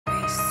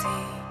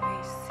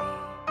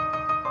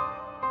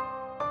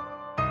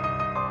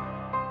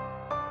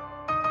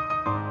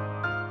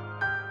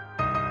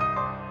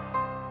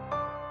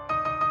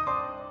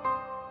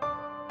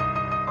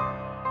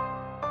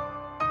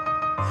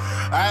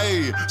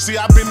Hey, see,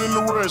 I've been in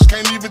the rush,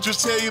 can't even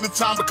just tell you the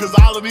time because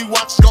all of these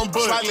watches gon'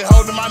 bust. Slightly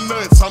holding my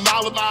nuts, I'm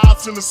all about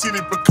outs in the city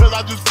because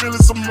I just feel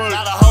it so much.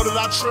 Gotta hold it,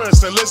 I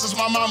trust, unless it's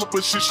my mama,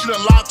 but shit, she done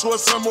lied to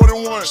her son more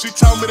than once. She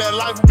told me that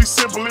life would be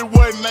simple, it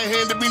wasn't, they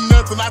handed me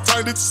nothing, I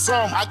turned it to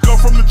something. I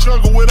come from the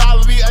jungle with all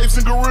of these apes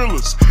and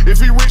gorillas. If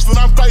he rich, then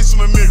I'm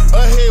facing a nigga.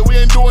 Ahead, we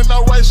ain't doing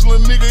no racial,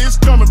 nigga,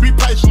 it's coming, be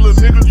patient, little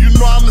nigga. You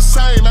know I'm the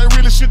same, ain't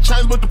really shit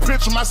changed but the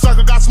picture. My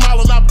circle got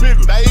smaller, not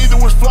bigger. They either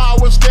was fly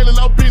or was standing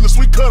no business,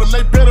 we cut them,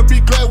 they better be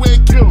glad we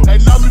ain't kill them. They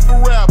know me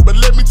for rap, but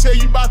let me tell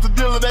you about the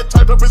dealer that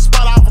turned up his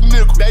spot off a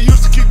nickel. They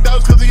used to kick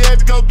those cause he had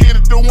to go get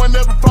it. The one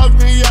never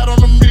fucked me, he out on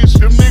a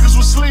mission. Them niggas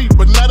was sleep,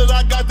 but now that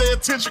I got their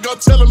attention, go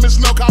tell them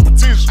it's no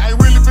competition. Ain't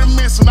really been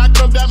missing, I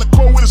come down the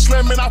court with a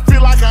slam and I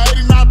feel like a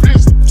 89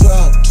 pistol.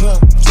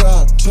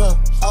 Trap.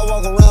 I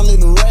walk around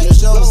living rap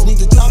shows. Sneak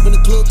the top in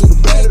the club through the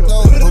back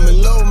door. I'm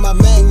in love with my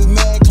man, we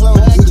mad close.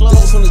 With the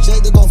dance from the J,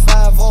 they gon'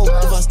 5-0.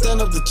 If I stand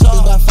up the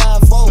chart, it's by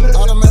 5-4.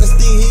 Automatic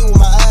still hit with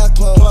my eyes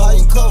closed. How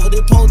you cover,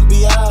 they supposed to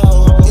be out.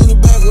 In the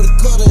back with a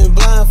cutter and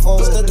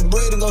blindfold. Stack the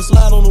bread and go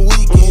slide on the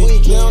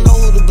weekend. They don't know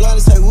who the blood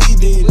is, say we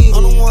did.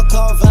 I'm the one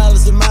called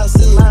violence in my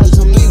city. It's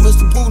a big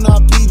Mr. Pooh,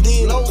 now P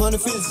did. 150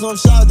 some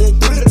shot that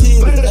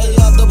 310. Hey,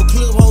 y'all double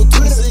clip, hold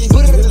 2-6.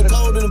 Really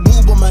cold in the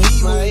booth, but my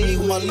heat with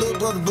me. My little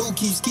brother Boo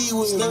keep ski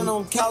with me. Standing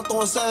on the couch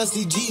throwing signs,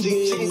 CG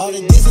with. All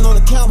they dissing on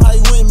the camp, how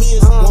you went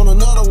miss. Want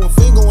another one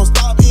finger, won't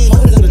stop it.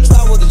 Hoes in the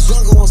trap with the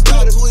jungle, won't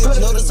stop twitch.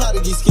 Notice how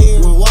they get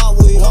scared when wild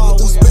with. All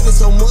through spinning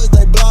so much,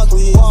 they block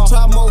with.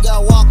 Try more,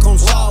 got walk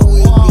on shot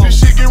with. This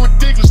shit get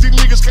ridiculous, these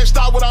niggas can't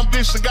stop what I'm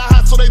dishing. Got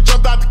hot so they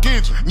jumped out the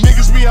kitchen.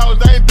 Niggas be hoes,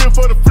 they ain't built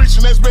for the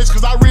friction. That's best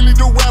cause I really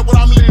do rap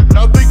what I'm living.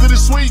 Don't think that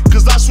it's sweet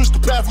cause I switched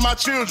the path for my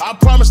children. I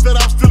promise that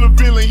I'm still a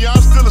villain, yeah, I'm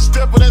still a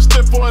stepper that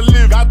step for a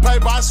living. Got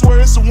paper, I swear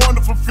it's a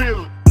wonderful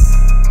feeling.